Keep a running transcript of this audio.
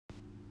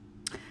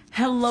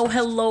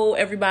Hello,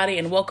 everybody,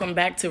 and welcome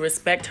back to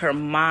Respect Her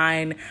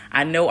Mind.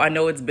 I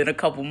know it's been a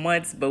couple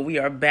months, but we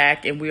are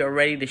back and we are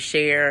ready to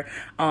share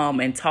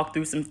and talk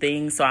through some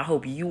things. So I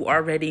hope you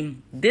are ready.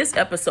 This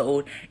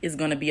episode is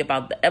going to be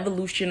about the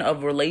evolution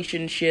of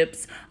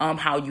relationships,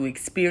 how you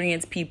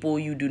experience people,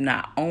 you do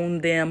not own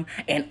them,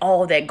 and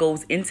all that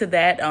goes into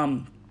that.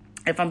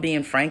 If I'm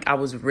being frank, I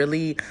was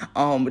really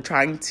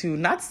trying to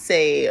not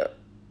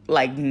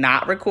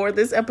record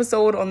this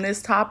episode on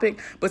this topic,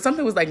 but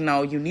something was like,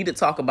 no, you need to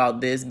talk about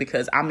this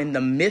because I'm in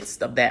the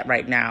midst of that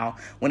right now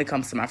when it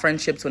comes to my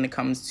friendships, when it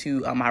comes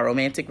to my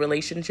romantic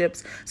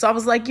relationships. So I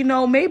was like,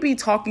 maybe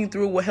talking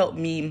through will help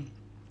me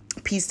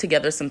piece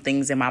together some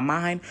things in my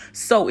mind.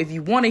 So if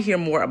you want to hear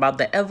more about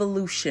the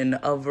evolution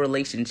of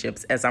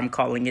relationships, as I'm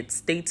calling it,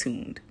 stay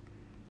tuned.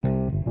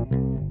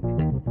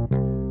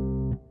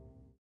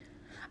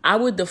 I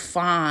would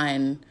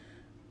define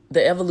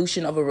the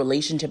evolution of a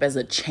relationship as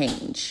a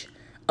change,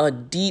 a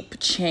deep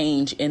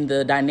change in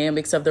the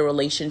dynamics of the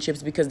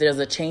relationships, because there's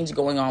a change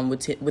going on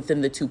within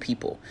the two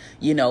people.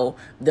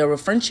 The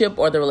friendship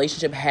or the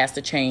relationship has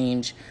to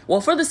change.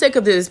 Well, for the sake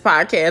of this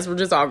podcast, we're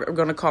just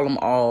going to call them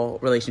all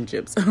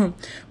relationships.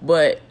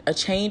 But a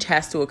change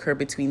has to occur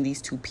between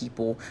these two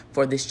people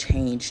for this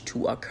change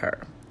to occur,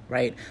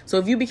 right? So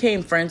if you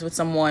became friends with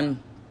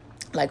someone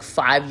like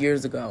 5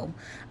 years ago,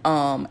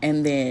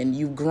 and then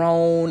you've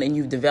grown and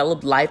you've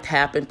developed, life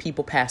happened,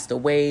 people passed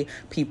away,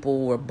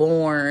 people were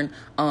born,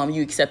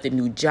 you accepted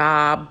new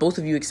job, both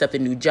of you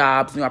accepted new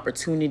jobs, new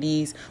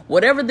opportunities,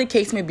 whatever the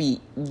case may be,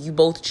 you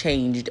both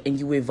changed and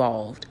you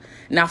evolved.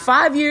 Now,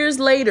 5 years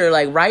later,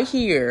 like right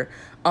here,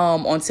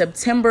 on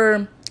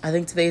September, I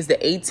think today is the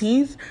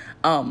 18th,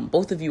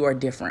 both of you are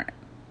different.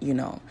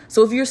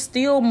 So if you're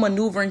still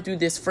maneuvering through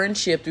this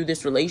friendship, through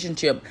this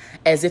relationship,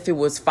 as if it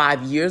was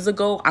 5 years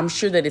ago, I'm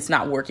sure that it's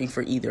not working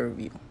for either of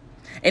you.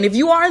 And if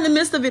you are in the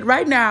midst of it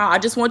right now, I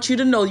just want you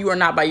to know you are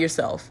not by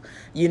yourself.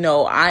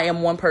 I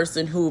am one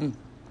person who,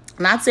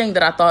 not saying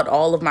that I thought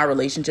all of my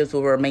relationships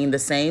will remain the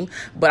same,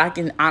 but I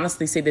can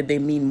honestly say that they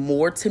mean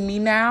more to me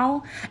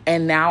now.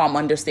 And now I'm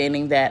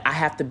understanding that I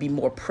have to be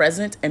more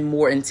present and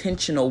more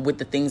intentional with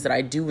the things that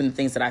I do and the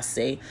things that I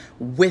say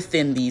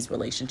within these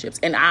relationships.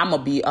 And I'm going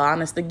to be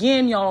honest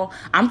again, y'all,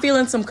 I'm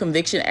feeling some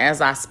conviction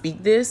as I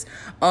speak this,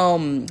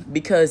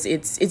 because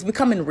it's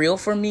becoming real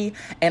for me.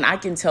 And I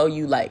can tell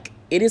you,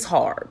 it is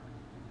hard.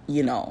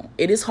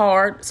 It is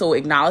hard. So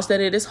acknowledge that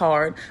it is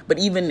hard. But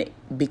even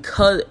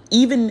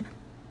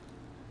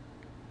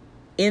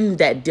in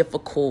that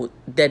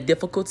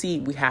difficulty,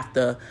 we have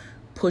to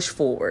push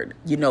forward.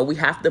 We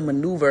have to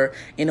maneuver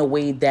in a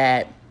way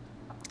that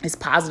is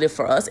positive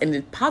for us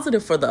and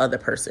positive for the other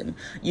person.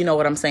 You know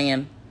what I'm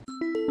saying?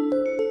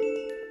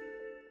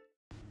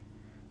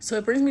 So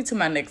it brings me to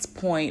my next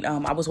point.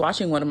 I was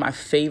watching one of my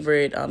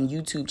favorite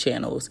YouTube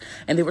channels,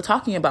 and they were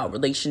talking about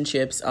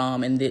relationships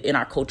in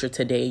our culture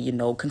today,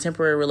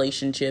 contemporary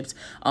relationships.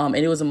 And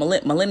it was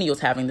millennials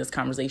having this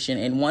conversation.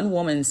 And one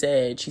woman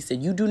she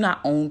said, you do not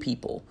own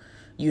people.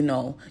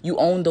 You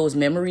own those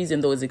memories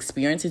and those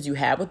experiences you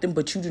have with them,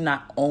 but you do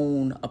not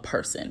own a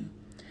person.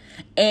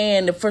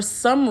 And for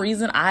some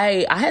reason,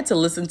 I had to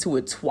listen to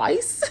it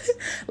twice,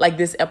 like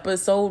this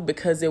episode,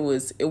 because it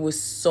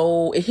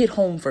hit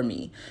home for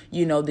me,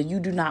 that you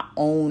do not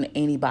own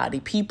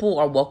anybody. People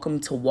are welcome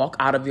to walk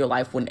out of your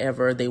life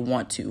whenever they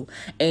want to.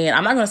 And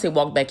I'm not going to say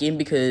walk back in,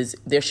 because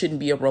there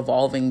shouldn't be a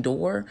revolving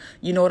door.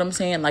 You know what I'm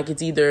saying? Like,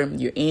 it's either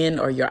you're in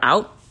or you're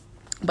out.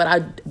 But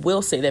I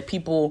will say that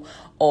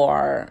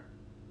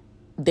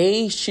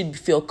they should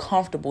feel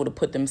comfortable to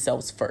put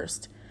themselves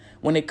first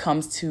when it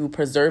comes to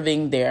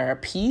preserving their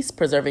peace,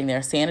 preserving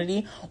their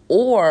sanity,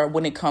 or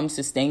when it comes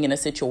to staying in a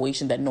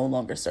situation that no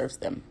longer serves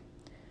them.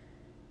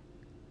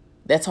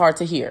 That's hard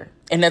to hear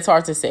and that's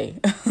hard to say.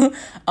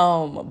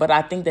 But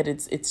I think that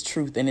it's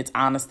truth and it's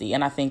honesty.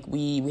 And I think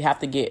we have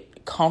to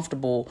get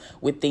comfortable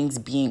with things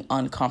being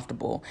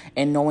uncomfortable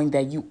and knowing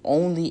that you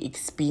only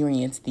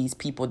experience these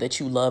people that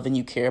you love and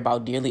you care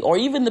about dearly, or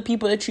even the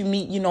people that you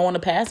meet, on the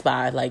pass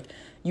by.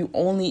 You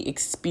only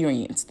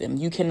experience them.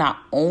 You cannot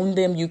own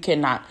them. You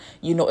cannot,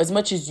 as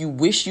much as you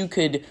wish you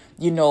could,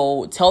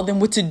 tell them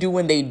what to do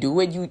when they do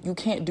it, you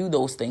can't do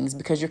those things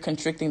because you're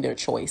constricting their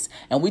choice.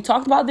 And we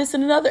talked about this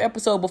in another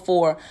episode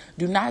before.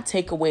 Do not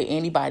take away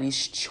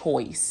anybody's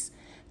choice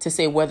to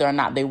say whether or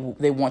not they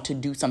want to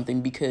do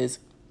something, because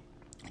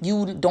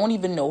you don't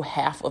even know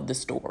half of the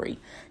story.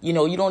 You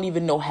don't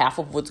even know half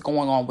of what's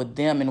going on with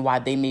them and why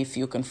they may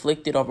feel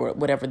conflicted over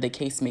whatever the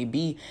case may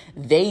be.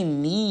 They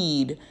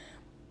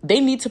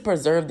need to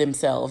preserve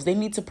themselves. They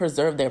need to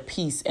preserve their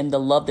peace and the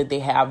love that they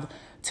have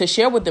to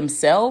share with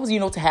themselves,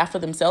 to have for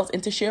themselves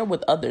and to share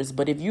with others.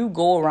 But if you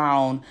go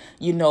around,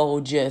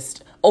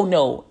 just, oh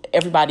no,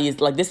 everybody is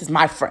like, this is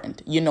my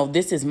friend,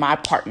 this is my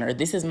partner,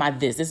 this is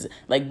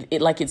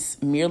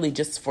it's merely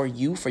just for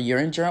you, for your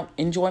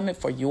enjoyment,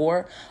 for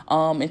your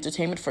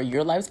entertainment, for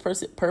your life's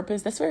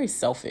purpose. That's very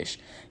selfish,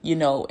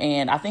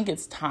 and I think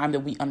it's time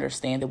that we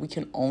understand that we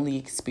can only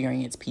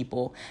experience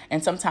people,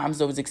 and sometimes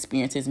those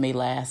experiences may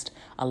last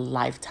a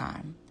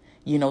lifetime.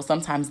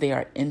 Sometimes they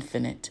are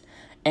infinite.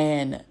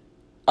 And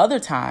other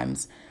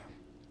times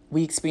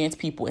we experience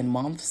people in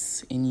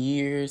months, in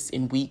years,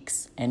 in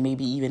weeks, and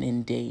maybe even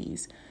in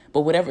days.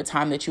 But whatever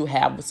time that you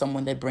have with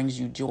someone that brings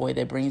you joy,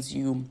 that brings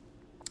you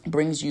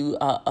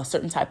a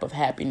certain type of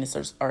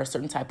happiness or a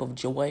certain type of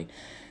joy,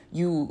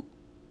 you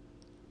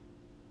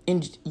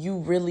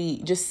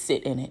really just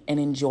sit in it and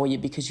enjoy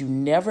it, because you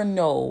never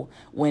know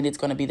when it's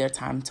going to be their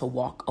time to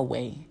walk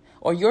away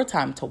or your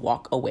time to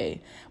walk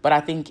away. But I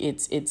think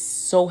it's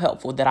so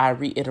helpful that I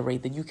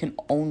reiterate that you can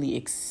only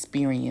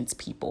experience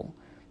people.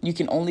 You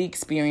can only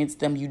experience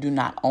them. You do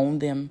not own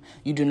them.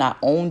 You do not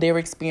own their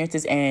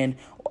experiences. And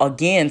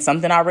again,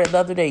 something I read the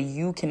other day,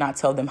 you cannot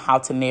tell them how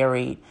to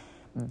narrate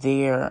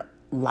their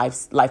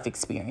life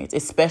experience,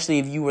 especially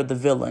if you were the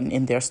villain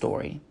in their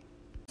story.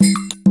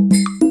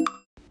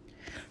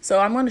 So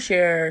I'm going to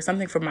share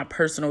something from my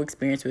personal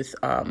experience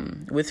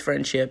with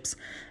friendships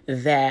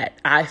that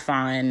I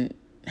find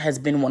has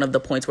been one of the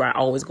points where I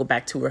always go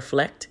back to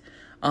reflect.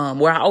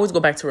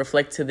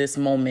 To this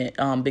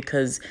moment,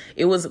 because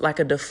it was like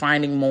a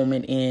defining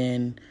moment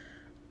in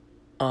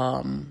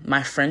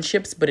my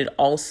friendships, but it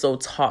also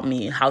taught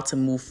me how to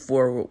move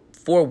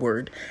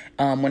forward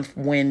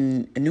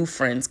when new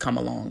friends come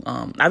along.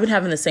 I've been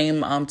having the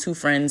same two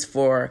friends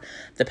for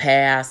the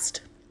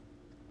past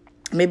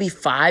maybe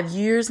 5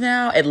 years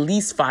now, at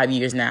least 5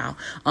 years now.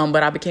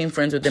 But I became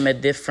friends with them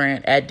at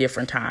different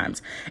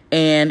times.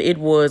 And it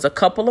was a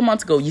couple of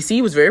months ago. You see,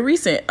 it was very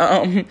recent.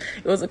 It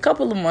was a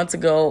couple of months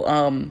ago.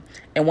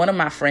 And one of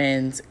my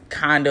friends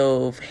kind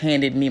of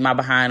handed me my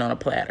behind on a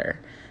platter,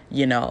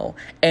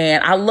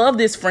 and I love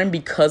this friend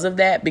because of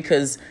that,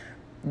 because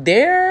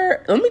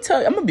let me tell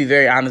you, I'm going to be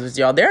very honest with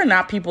y'all. There are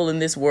not people in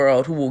this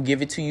world who will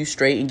give it to you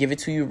straight and give it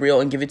to you real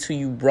and give it to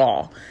you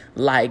raw.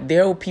 Like,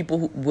 there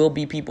will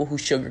be people who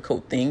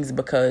sugarcoat things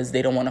because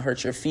they don't want to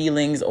hurt your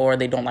feelings, or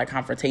they don't like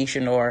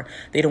confrontation, or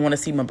they don't want to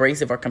seem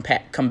abrasive or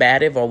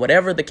combative, or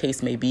whatever the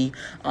case may be.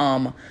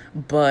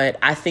 But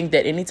I think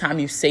that anytime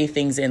you say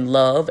things in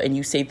love and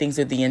you say things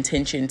with the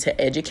intention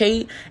to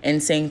educate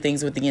and saying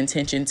things with the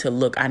intention to,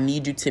 look, I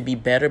need you to be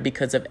better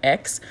because of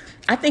X,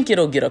 I think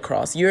it'll get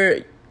across.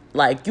 You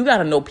got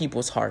to know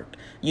people's heart.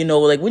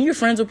 When you're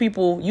friends with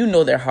people, you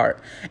know their heart.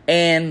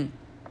 And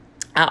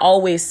I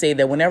always say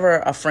that whenever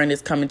a friend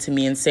is coming to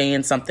me and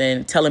saying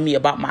something, telling me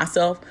about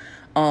myself,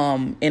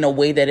 in a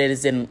way that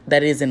is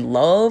in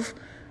love,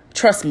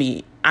 trust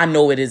me, I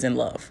know it is in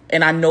love.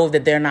 And I know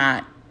that they're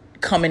not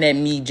coming at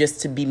me just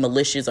to be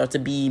malicious or to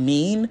be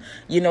mean.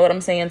 You know what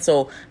I'm saying?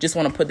 So just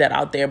want to put that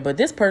out there. But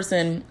this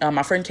person,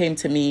 my friend, came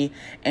to me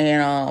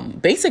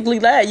and basically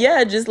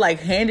just like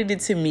handed it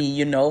to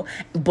me,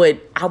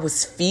 but I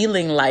was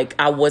feeling like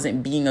I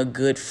wasn't being a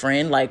good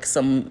friend, like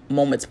some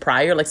moments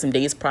prior, like some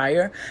days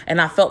prior.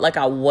 And I felt like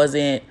I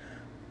wasn't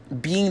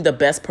being the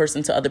best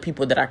person to other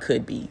people that I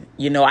could be.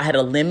 I had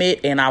a limit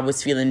and I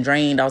was feeling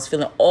drained. I was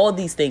feeling all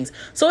these things.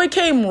 So it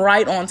came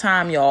right on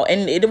time, y'all.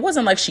 And it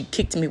wasn't like she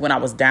kicked me when I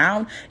was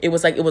down. It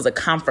was like, it was a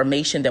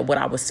confirmation that what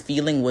I was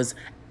feeling was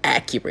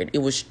accurate. It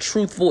was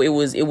truthful. It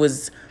was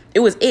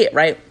it,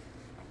 right?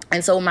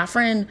 And so my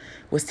friend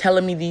was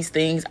telling me these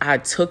things. I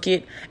took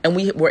it and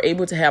we were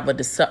able to have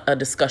a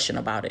discussion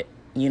about it.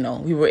 We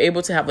were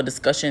able to have a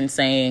discussion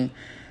saying,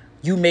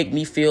 you make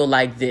me feel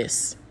like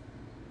this.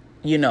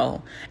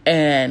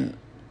 And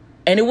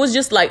it was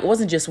just like, it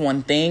wasn't just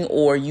one thing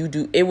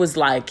it was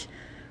like,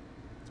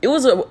 it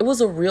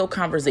was a real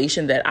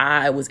conversation that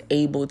I was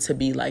able to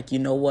be like, you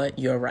know what,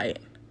 you're right.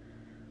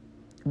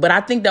 But I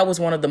think that was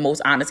one of the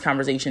most honest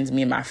conversations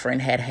me and my friend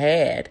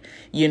had,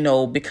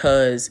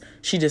 because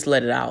she just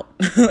let it out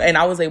and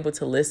I was able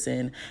to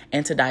listen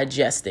and to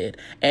digest it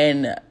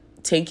and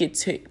take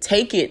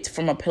it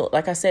from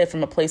like I said,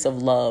 from a place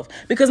of love.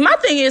 Because my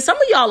thing is, some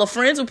of y'all are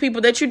friends with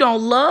people that you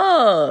don't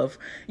love.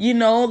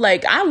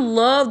 Like, I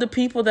love the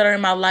people that are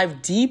in my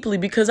life deeply,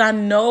 because I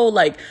know,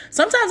 like,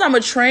 sometimes I'm a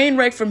train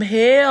wreck from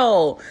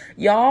hell,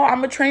 y'all.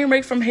 I'm a train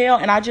wreck from hell,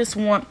 and I just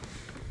want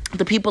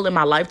the people in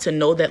my life to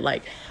know that,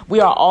 like,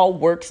 we are all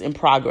works in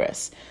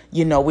progress.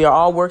 We are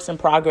all works in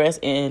progress,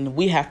 and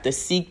we have to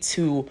seek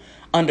to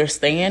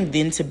understand,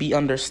 then to be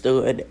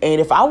understood.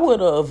 And if I would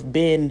have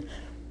been,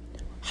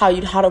 how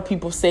do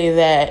people say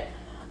that,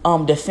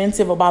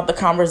 defensive about the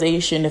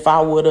conversation, if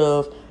I would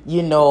have,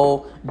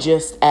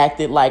 just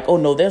acted like, oh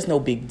no, there's no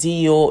big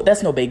deal,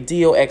 that's no big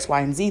deal, X, Y,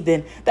 and Z,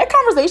 then that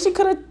conversation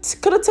could have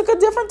took a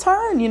different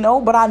turn,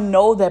 But I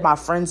know that my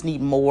friends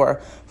need more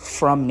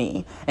from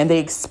me, and they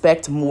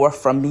expect more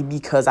from me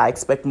because I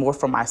expect more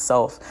from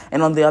myself.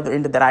 And on the other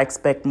end of that, I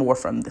expect more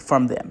from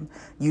them.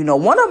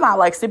 One of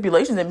my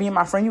stipulations that me and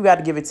my friend, you got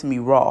to give it to me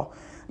raw.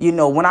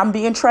 When I'm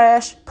being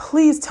trash,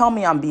 please tell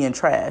me I'm being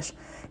trash.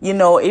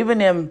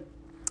 Even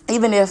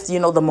if,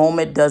 the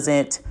moment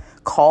doesn't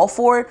call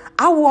for it,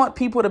 I want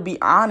people to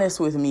be honest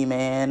with me,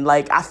 man.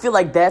 Like, I feel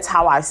like that's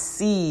how I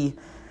see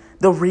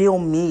the real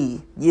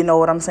me. You know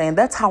what I'm saying?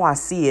 That's how I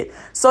see it.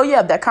 So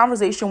yeah, that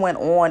conversation went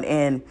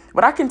on,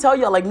 but I can tell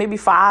you, like maybe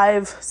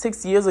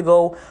 5-6 years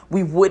ago,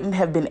 we wouldn't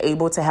have been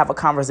able to have a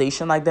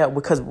conversation like that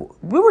because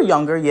we were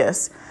younger,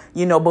 yes,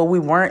 but we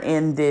weren't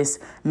in this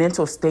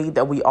mental state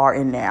that we are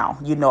in now.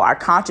 Our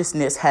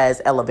consciousness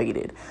has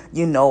elevated,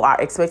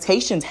 our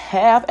expectations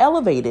have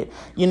elevated,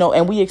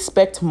 and we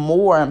expect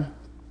more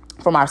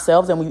from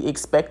ourselves and we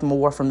expect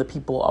more from the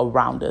people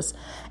around us.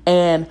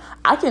 And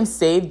I can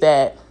say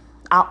that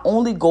I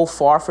only go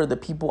far for the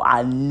people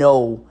I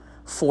know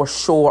for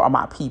sure are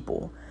my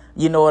people.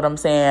 You know what I'm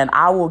saying?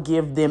 I will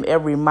give them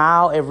every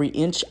mile, every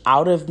inch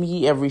out of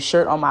me, every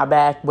shirt on my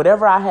back,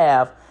 whatever I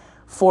have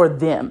for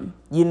them,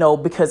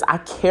 because I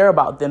care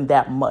about them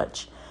that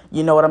much.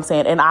 You know what I'm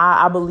saying? And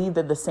I believe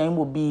that the same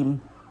will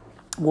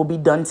be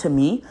done to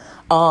me.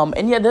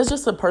 And yeah, there's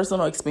just a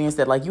personal experience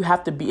that like you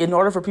have to be, in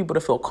order for people to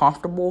feel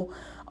comfortable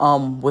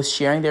with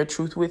sharing their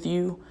truth with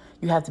you,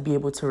 you have to be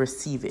able to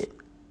receive it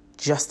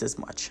just as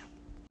much.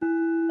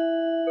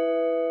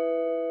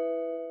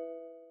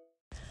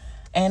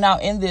 And I'll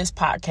end this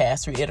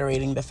podcast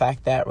reiterating the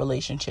fact that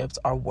relationships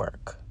are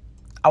work.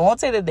 I won't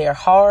say that they're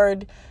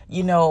hard,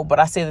 but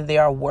I say that they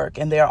are work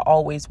and they are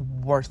always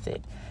worth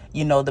it.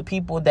 The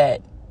people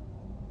that,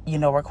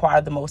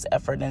 require the most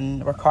effort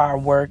and require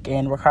work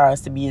and require us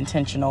to be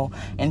intentional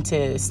and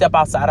to step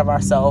outside of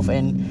ourselves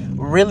and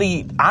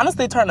really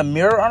honestly turn a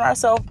mirror on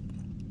ourselves,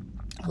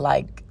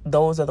 like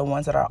those are the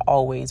ones that are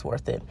always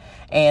worth it.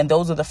 And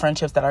those are the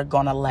friendships that are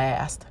going to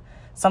last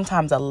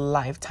sometimes a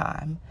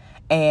lifetime.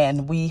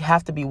 And we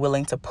have to be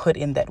willing to put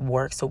in that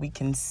work so we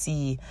can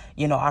see,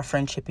 our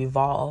friendship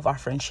evolve, our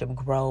friendship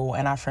grow,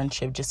 and our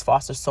friendship just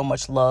fosters so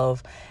much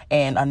love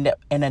and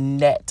a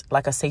net,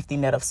 like a safety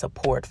net of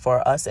support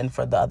for us and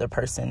for the other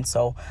person.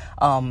 So,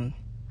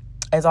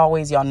 as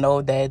always, y'all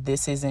know that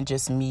this isn't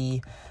just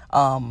me,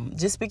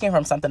 just speaking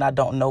from something I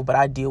don't know, but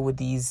I deal with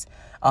these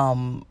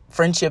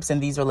friendships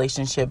and these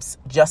relationships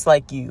just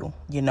like you.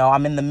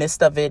 I'm in the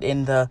midst of it,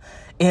 in the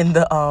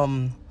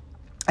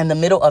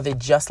middle of it,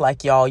 just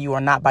like y'all. You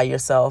are not by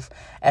yourself.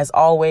 As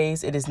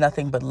always, it is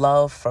nothing but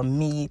love from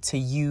me to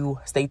you.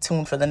 Stay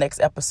tuned for the next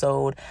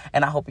episode.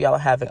 And I hope y'all are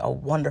having a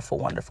wonderful,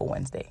 wonderful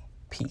Wednesday.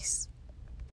 Peace.